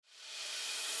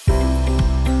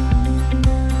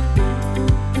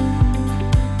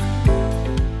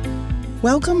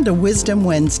Welcome to Wisdom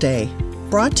Wednesday,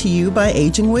 brought to you by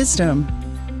Aging Wisdom,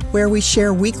 where we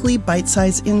share weekly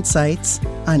bite-sized insights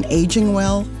on aging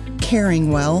well,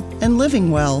 caring well, and living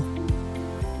well.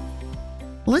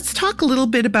 Let's talk a little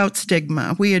bit about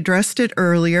stigma. We addressed it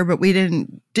earlier, but we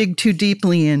didn't dig too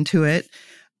deeply into it.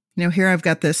 Here I've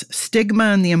got this stigma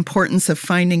and the importance of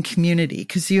finding community,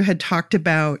 because you had talked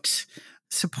about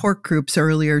support groups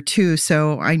earlier too.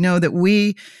 So I know that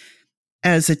we,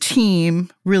 as a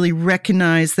team, really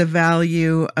recognize the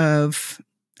value of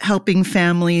helping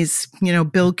families,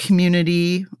 build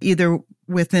community, either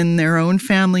within their own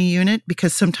family unit,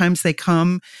 because sometimes they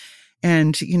come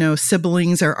and,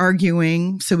 siblings are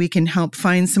arguing, so we can help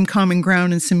find some common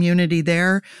ground and some unity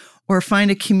there, or find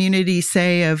a community,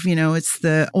 say, of, it's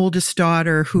the oldest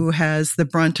daughter who has the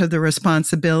brunt of the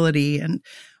responsibility. And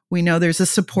we know there's a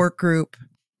support group,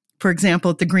 for example,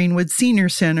 at the Greenwood Senior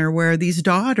Center, where these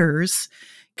daughters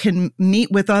can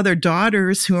meet with other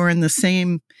daughters who are in the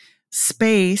same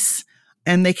space,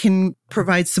 and they can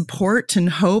provide support and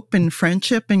hope and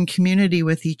friendship and community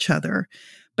with each other.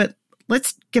 But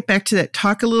let's get back to that.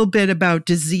 Talk a little bit about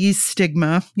disease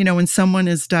stigma. When someone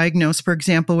is diagnosed, for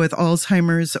example, with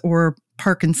Alzheimer's or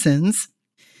Parkinson's,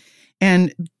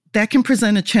 and that can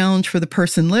present a challenge for the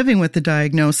person living with the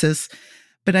diagnosis.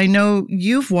 But I know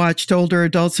you've watched older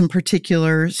adults in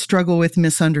particular struggle with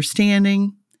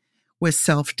misunderstanding, with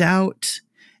self-doubt,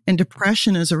 and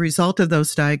depression as a result of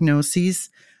those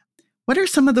diagnoses. What are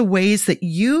some of the ways that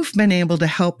you've been able to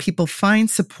help people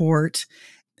find support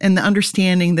and the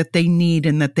understanding that they need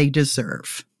and that they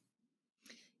deserve?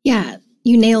 Yeah,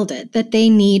 you nailed it, that they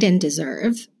need and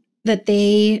deserve, that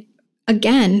they,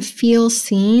 again, feel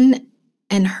seen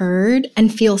and heard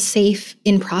and feel safe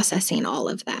in processing all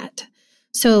of that.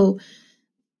 So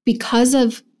because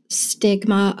of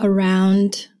stigma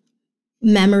around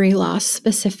memory loss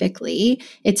specifically,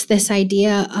 it's this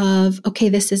idea of, okay,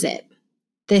 this is it.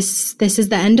 This is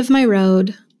the end of my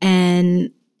road.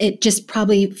 And it just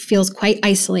probably feels quite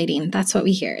isolating. That's what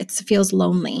we hear. It feels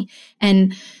lonely.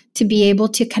 And to be able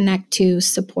to connect to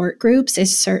support groups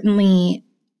is certainly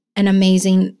an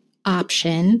amazing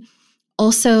option.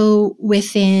 Also,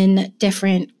 within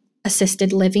different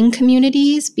assisted living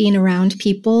communities, being around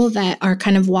people that are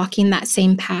kind of walking that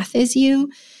same path as you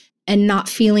and not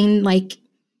feeling like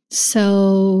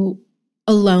so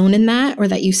alone in that, or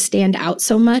that you stand out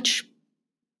so much.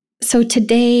 So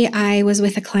today I was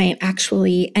with a client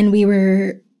actually, and we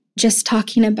were just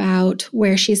talking about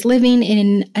where she's living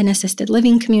in an assisted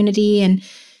living community. And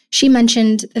she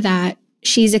mentioned that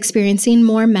she's experiencing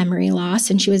more memory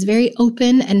loss, and she was very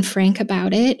open and frank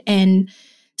about it, and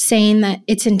saying that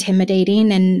it's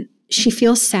intimidating and she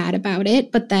feels sad about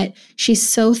it, but that she's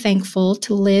so thankful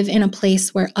to live in a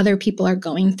place where other people are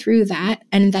going through that,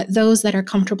 and that those that are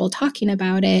comfortable talking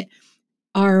about it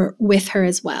are with her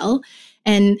as well.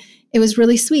 And it was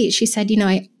really sweet. She said,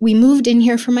 we moved in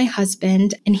here for my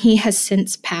husband, and he has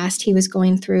since passed. He was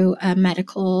going through a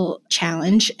medical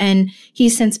challenge, and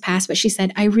he's since passed. But she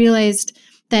said, I realized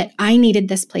that I needed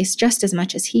this place just as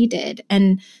much as he did,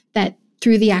 and that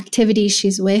through the activities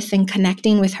she's with and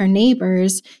connecting with her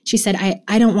neighbors, she said,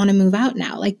 I don't want to move out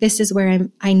now. Like, this is where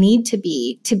I need to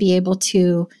be able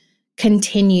to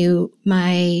continue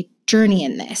my journey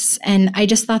in this. And I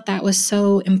just thought that was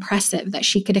so impressive that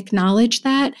she could acknowledge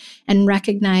that and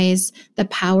recognize the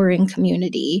power in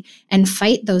community and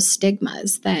fight those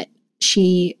stigmas that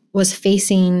she was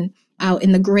facing out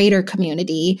in the greater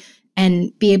community,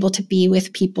 and be able to be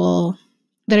with people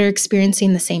that are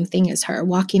experiencing the same thing as her,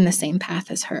 walking the same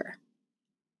path as her.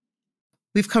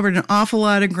 We've covered an awful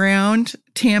lot of ground,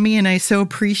 Tammy, and I so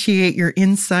appreciate your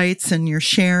insights and your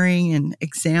sharing and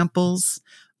examples.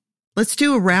 Let's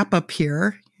do a wrap up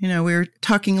here. We were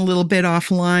talking a little bit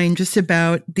offline just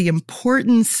about the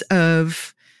importance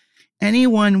of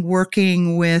anyone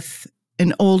working with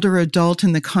an older adult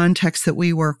in the context that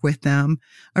we work with them,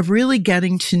 of really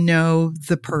getting to know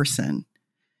the person.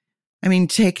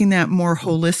 Taking that more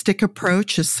holistic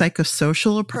approach, a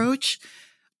psychosocial approach.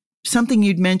 Something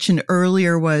you'd mentioned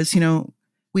earlier was,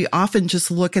 we often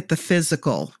just look at the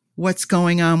physical, what's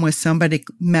going on with somebody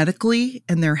medically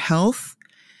and their health,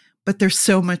 but there's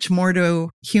so much more to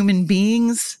human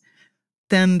beings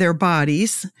than their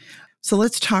bodies. So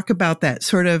let's talk about that.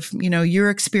 Sort of, your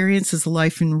experience as a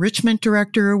life enrichment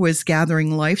director was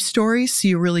gathering life stories, so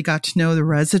you really got to know the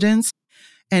residents.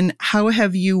 And how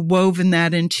have you woven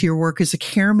that into your work as a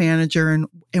care manager,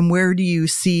 and where do you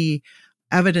see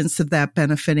evidence of that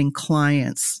benefiting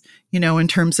clients, in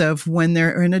terms of when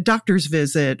they're in a doctor's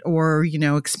visit, or,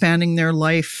 expanding their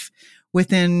life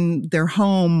within their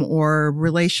home or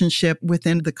relationship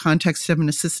within the context of an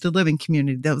assisted living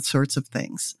community, those sorts of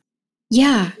things?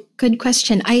 Yeah, good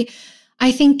question. I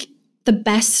think the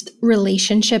best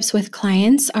relationships with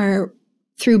clients are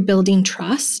through building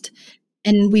trust.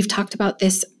 And we've talked about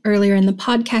this earlier in the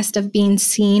podcast of being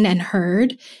seen and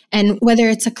heard. And whether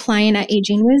it's a client at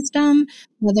Aging Wisdom,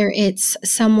 whether it's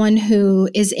someone who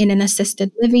is in an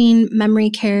assisted living,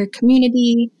 memory care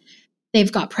community,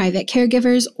 they've got private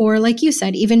caregivers, or like you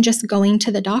said, even just going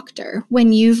to the doctor.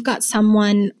 When you've got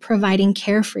someone providing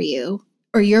care for you,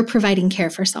 or you're providing care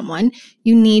for someone,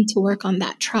 you need to work on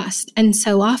that trust. And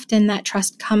so often that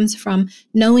trust comes from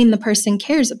knowing the person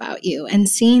cares about you and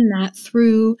seeing that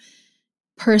through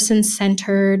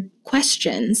person-centered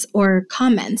questions or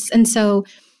comments. And so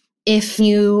if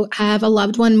you have a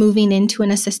loved one moving into an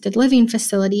assisted living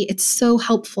facility, it's so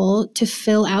helpful to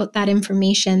fill out that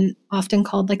information, often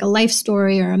called like a life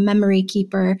story or a memory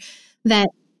keeper, that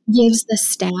gives the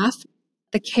staff,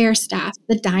 the care staff,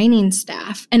 the dining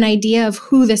staff, an idea of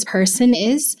who this person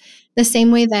is. The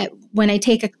same way that when I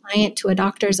take a client to a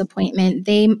doctor's appointment,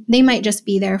 they might just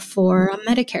be there for a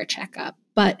Medicare checkup.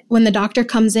 But when the doctor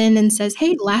comes in and says,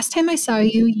 hey, last time I saw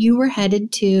you, you were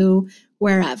headed to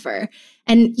wherever.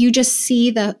 And you just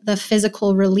see the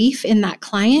physical relief in that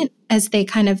client as they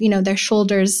kind of, their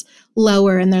shoulders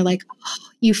lower and they're like, oh,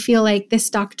 you feel like this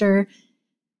doctor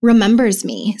remembers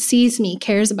me, sees me,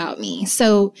 cares about me.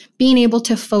 So being able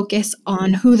to focus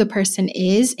on who the person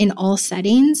is in all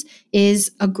settings is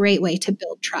a great way to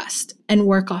build trust and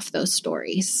work off those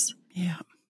stories. Yeah.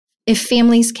 If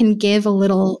families can give a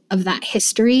little of that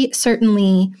history,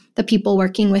 certainly the people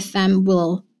working with them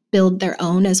will build their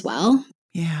own as well.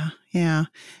 Yeah. Yeah.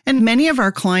 And many of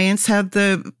our clients have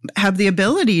the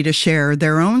ability to share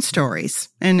their own stories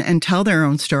and tell their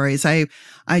own stories. I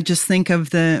just think of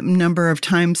the number of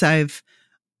times I've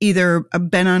either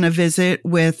been on a visit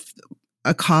with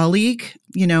a colleague,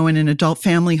 in an adult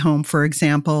family home, for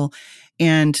example,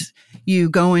 and you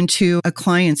go into a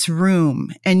client's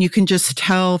room and you can just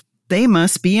tell they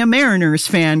must be a Mariners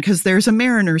fan because there's a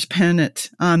Mariners pennant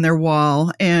on their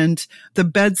wall and the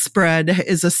bedspread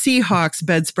is a Seahawks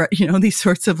bedspread, these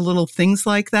sorts of little things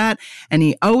like that. And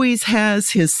he always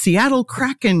has his Seattle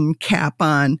Kraken cap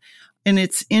on. And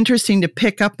it's interesting to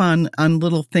pick up on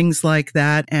little things like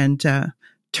that and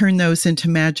turn those into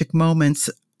magic moments,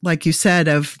 like you said,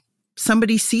 of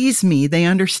somebody sees me, they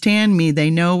understand me, they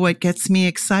know what gets me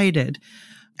excited.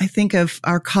 I think of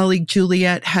our colleague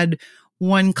Juliet had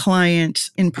one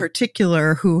client in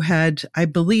particular who had, I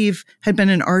believe, had been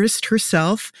an artist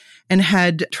herself and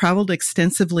had traveled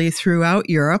extensively throughout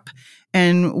Europe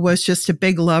and was just a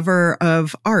big lover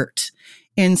of art.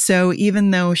 And so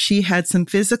even though she had some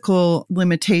physical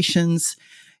limitations,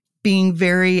 being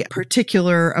very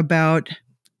particular about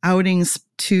outings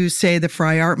to, say, the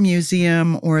Frye Art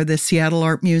Museum or the Seattle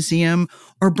Art Museum,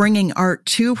 or bringing art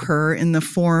to her in the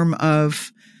form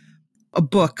of a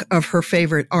book of her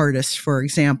favorite artist, for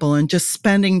example, and just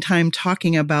spending time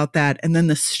talking about that and then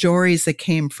the stories that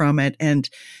came from it. And,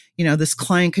 this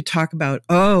client could talk about,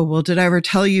 oh, well, did I ever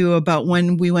tell you about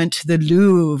when we went to the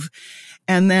Louvre?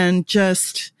 And then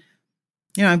just,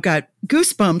 I've got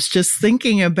goosebumps just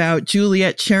thinking about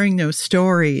Juliet sharing those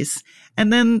stories.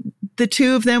 And then the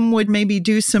two of them would maybe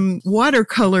do some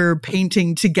watercolor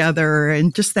painting together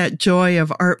and just that joy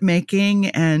of art making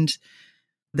and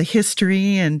the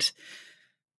history and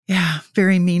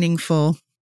very meaningful.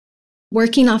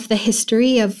 Working off the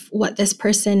history of what this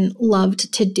person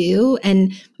loved to do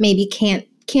and maybe can't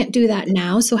do that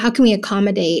now. So how can we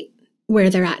accommodate where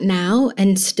they're at now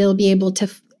and still be able to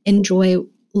enjoy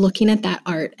looking at that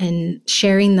art and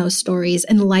sharing those stories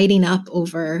and lighting up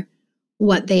over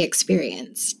what they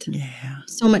experienced? Yeah.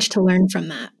 So much to learn from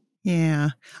that.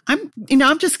 Yeah.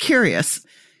 I'm just curious.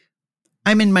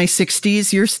 I'm in my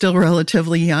 60s. You're still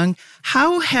relatively young.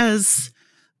 How has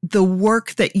the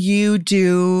work that you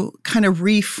do kind of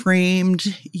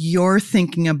reframed your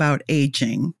thinking about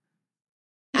aging?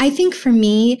 I think for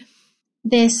me,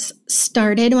 this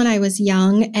started when I was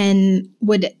young and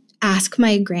would ask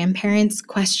my grandparents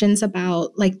questions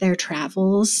about like their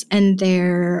travels and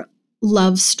their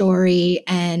love story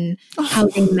and how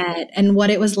they met and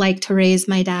what it was like to raise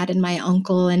my dad and my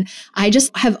uncle. And I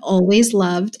just have always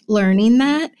loved learning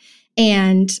that.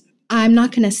 And I'm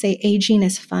not going to say aging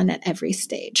is fun at every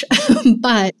stage,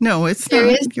 but no, it's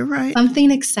not. You're right.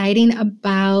 Something exciting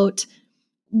about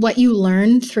what you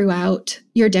learn throughout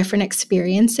your different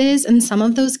experiences. And some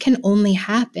of those can only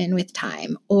happen with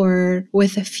time or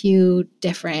with a few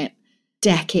different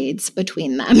decades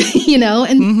between them,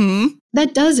 and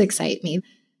that does excite me.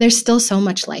 there's still so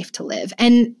much life to live.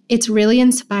 And it's really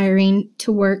inspiring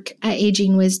to work at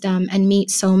Aging Wisdom and meet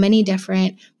so many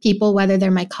different people, whether they're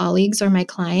my colleagues or my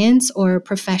clients or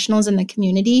professionals in the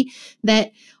community,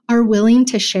 that are willing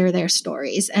to share their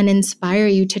stories and inspire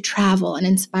you to travel and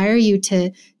inspire you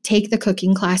to take the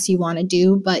cooking class you want to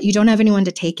do, but you don't have anyone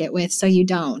to take it with, so you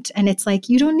don't. And it's like,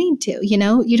 you don't need to, you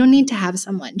don't need to have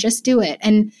someone, just do it.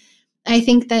 And I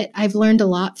think that I've learned a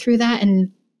lot through that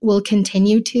and will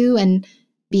continue to, and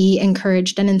be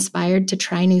encouraged and inspired to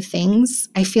try new things.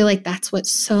 I feel like that's what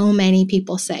so many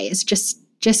people say is just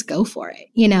go for it.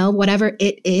 Whatever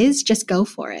it is, just go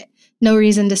for it. No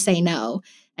reason to say no.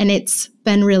 And it's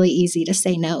been really easy to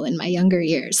say no in my younger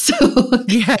years. So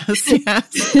yes.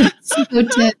 So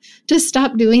to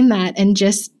stop doing that and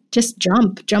just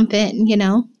jump in,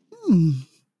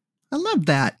 I love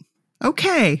that.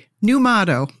 Okay. New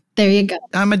motto. There you go.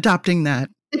 I'm adopting that.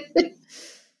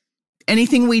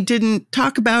 Anything we didn't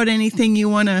talk about? Anything you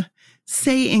want to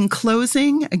say in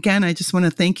closing? Again, I just want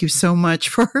to thank you so much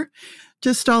for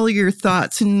just all of your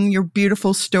thoughts and your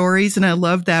beautiful stories. And I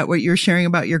love that, what you're sharing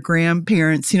about your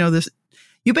grandparents.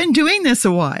 You've been doing this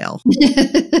a while.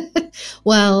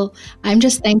 Well, I'm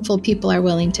just thankful people are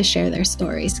willing to share their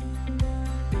stories.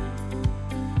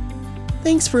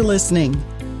 Thanks for listening.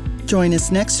 Join us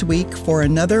next week for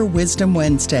another Wisdom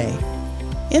Wednesday.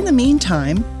 In the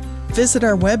meantime, visit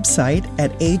our website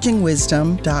at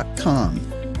agingwisdom.com,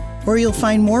 where you'll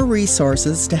find more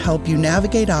resources to help you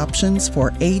navigate options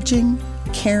for aging,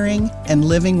 caring, and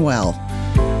living well.